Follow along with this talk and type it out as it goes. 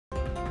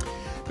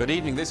Good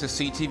evening. This is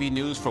CTV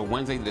News for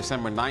Wednesday,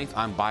 December 9th.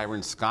 I'm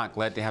Byron Scott.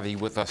 Glad to have you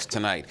with us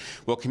tonight.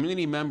 Well,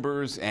 community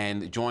members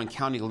and joined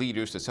county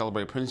leaders to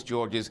celebrate Prince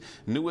George's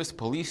newest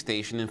police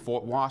station in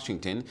Fort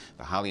Washington.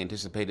 The highly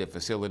anticipated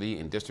facility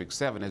in District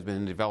 7 has been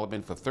in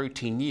development for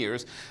 13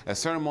 years. A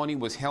ceremony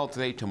was held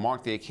today to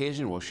mark the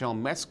occasion. Rochelle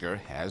Metzger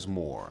has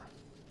more.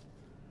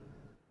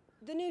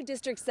 The new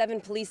District 7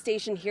 police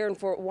station here in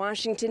Fort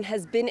Washington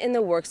has been in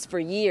the works for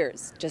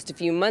years. Just a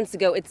few months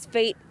ago, its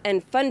fate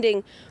and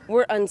funding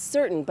were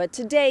uncertain, but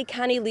today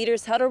county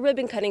leaders held a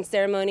ribbon-cutting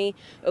ceremony,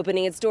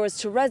 opening its doors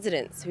to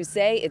residents who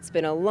say it's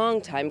been a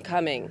long time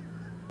coming.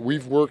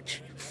 We've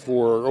worked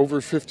for over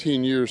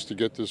 15 years to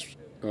get this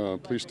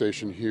police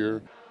station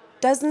here.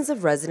 Dozens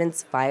of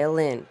residents file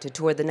in to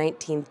tour the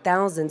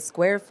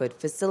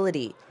 19,000-square-foot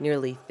facility.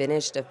 Nearly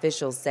finished,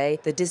 officials say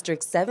the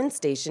District 7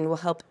 station will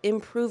help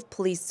improve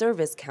police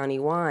service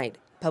countywide.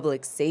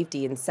 Public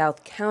safety in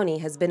South County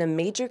has been a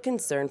major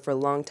concern for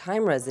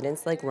longtime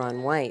residents like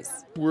Ron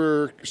Weiss.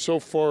 We're so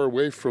far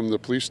away from the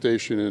police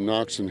station in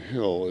Knox and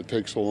Hill. It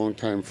takes a long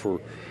time for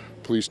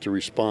police to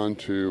respond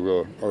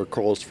to our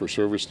calls for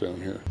service down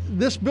here.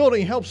 This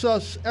building helps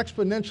us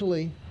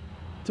exponentially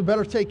to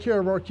better take care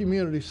of our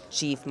communities.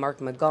 Chief Mark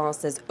McGall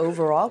says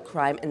overall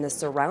crime in the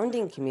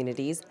surrounding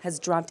communities has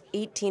dropped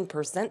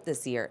 18%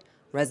 this year.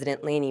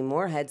 Resident Lainey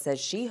Moorhead says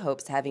she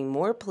hopes having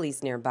more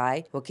police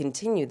nearby will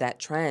continue that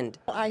trend.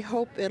 I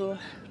hope it'll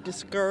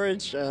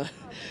discourage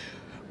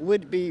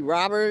would-be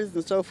robbers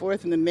and so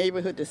forth in the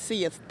neighborhood to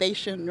see a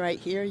station right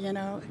here, you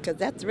know, because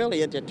that's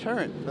really a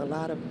deterrent for a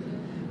lot of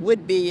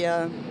would-be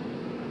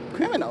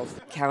criminals.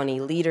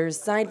 County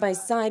leaders side by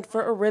side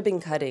for a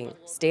ribbon cutting,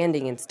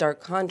 standing in stark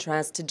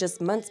contrast to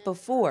just months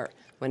before,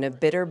 when a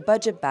bitter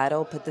budget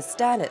battle put the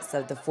status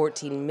of the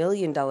 $14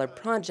 million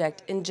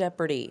project in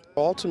jeopardy.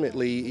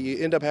 Ultimately,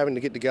 you end up having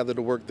to get together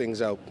to work things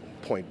out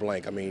point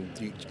blank. I mean,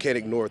 you can't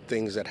ignore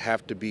things that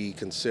have to be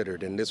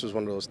considered, and this was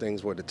one of those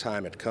things where the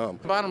time had come.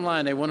 Bottom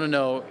line, they want to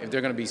know if they're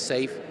going to be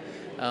safe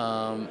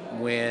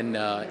when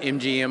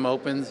MGM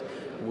opens.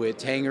 With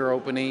Tanger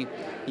opening,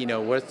 you know,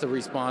 what's the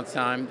response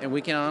time? And we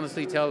can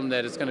honestly tell them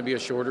that it's going to be a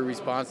shorter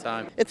response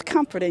time. It's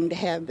comforting to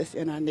have this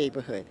in our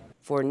neighborhood.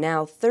 For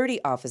now,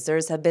 30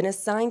 officers have been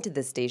assigned to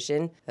the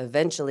station.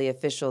 Eventually,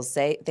 officials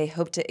say they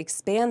hope to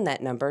expand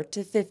that number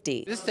to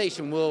 50. This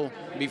station will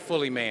be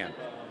fully manned.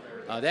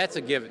 That's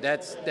a given.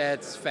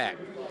 That's fact.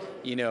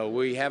 You know,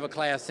 we have a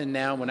class in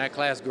now. When that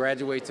class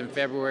graduates in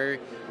February,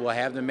 we'll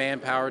have the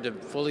manpower to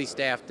fully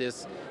staff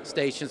this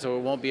station, so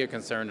it won't be a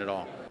concern at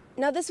all.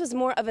 Now, this was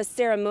more of a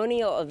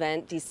ceremonial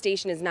event. The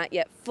station is not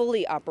yet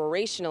fully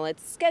operational.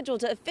 It's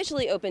scheduled to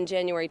officially open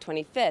January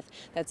 25th.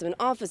 That's when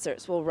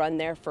officers will run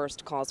their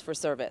first calls for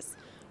service.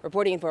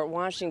 Reporting in Fort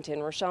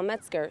Washington, Rochelle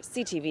Metzger,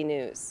 CTV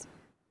News.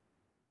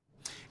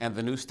 And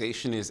the new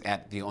station is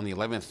on the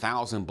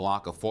 11,000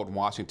 block of Fort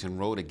Washington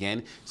Road,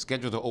 again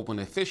scheduled to open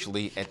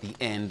officially at the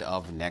end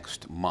of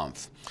next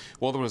month.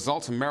 Well, the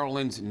results of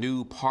Maryland's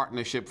new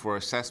Partnership for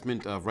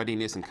Assessment of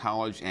Readiness in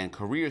College and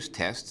Careers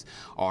tests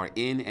are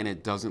in, and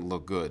it doesn't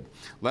look good.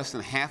 Less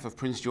than half of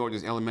Prince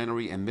George's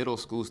elementary and middle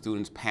school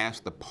students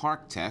passed the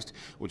PARCC test,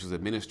 which was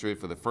administered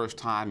for the first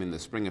time in the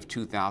spring of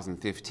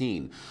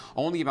 2015.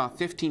 Only about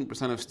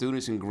 15% of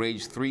students in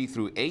grades 3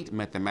 through 8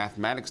 met the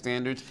mathematics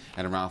standards,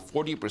 and around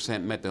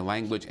 40% met the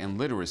language and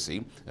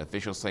literacy.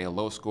 Officials say a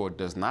low score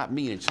does not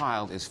mean a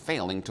child is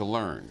failing to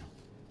learn.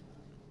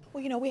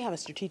 Well, you know, we have a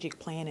strategic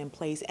plan in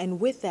place, and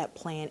with that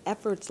plan,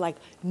 efforts like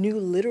new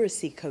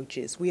literacy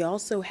coaches. We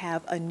also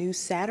have a new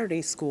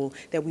Saturday school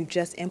that we've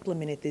just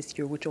implemented this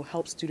year, which will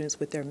help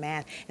students with their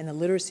math, and the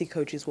literacy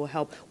coaches will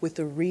help with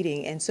the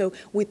reading. And so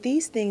with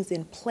these things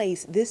in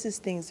place, this is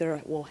things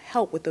that will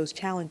help with those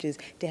challenges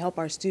to help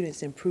our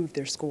students improve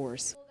their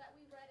scores.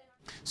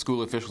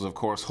 School officials, of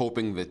course,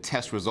 hoping the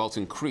test results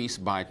increase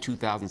by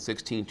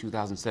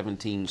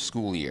 2016-2017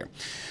 school year.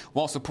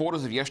 While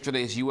supporters of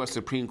yesterday's U.S.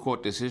 Supreme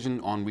Court decision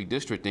on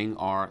redistricting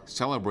are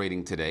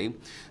celebrating today,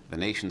 the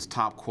nation's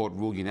top court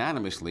ruled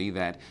unanimously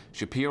that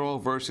Shapiro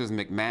versus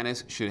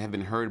McManus should have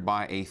been heard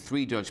by a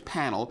 3-judge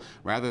panel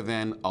rather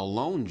than a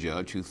lone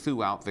judge who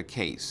threw out the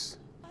case.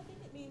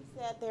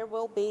 That there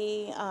will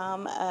be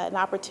an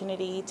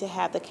opportunity to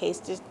have the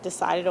case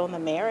decided on the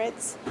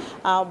merits.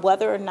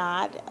 Whether or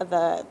not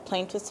the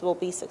plaintiffs will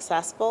be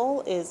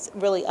successful is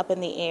really up in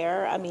the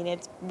air. I mean,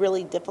 it's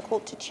really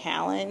difficult to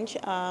challenge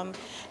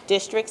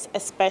districts,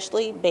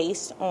 especially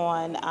based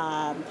on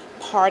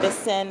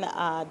partisan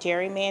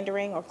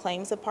gerrymandering or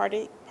claims of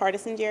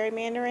partisan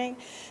gerrymandering.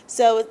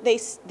 So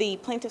the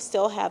plaintiffs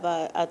still have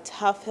a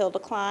tough hill to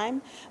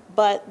climb,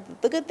 but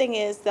the good thing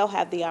is they'll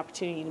have the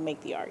opportunity to make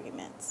the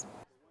arguments.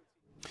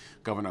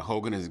 Governor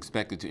Hogan is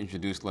expected to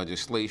introduce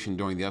legislation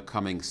during the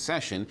upcoming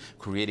session,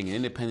 creating an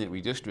independent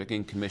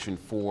redistricting commission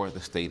for the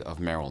state of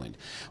Maryland.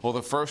 Well,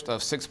 the first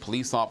of 6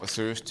 police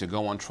officers to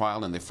go on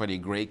trial in the Freddie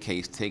Gray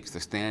case takes the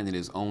stand in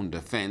his own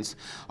defense.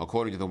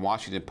 According to the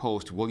Washington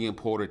Post, William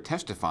Porter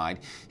testified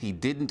he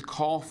didn't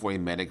call for a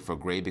medic for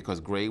Gray because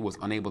Gray was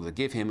unable to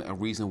give him a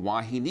reason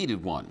why he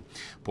needed one.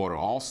 Porter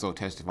also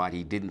testified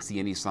he didn't see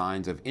any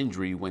signs of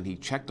injury when he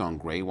checked on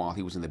Gray while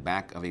he was in the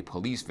back of a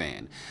police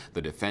van.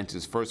 The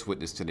defense's first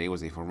witness today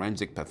was a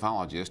forensic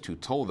pathologist who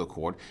told the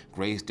court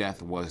Gray's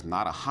death was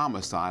not a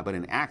homicide but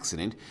an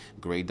accident.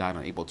 Gray died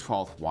on April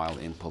 12th while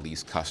in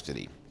police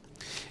custody.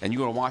 And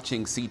you are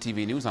watching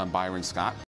CTV News. I'm Byron Scott.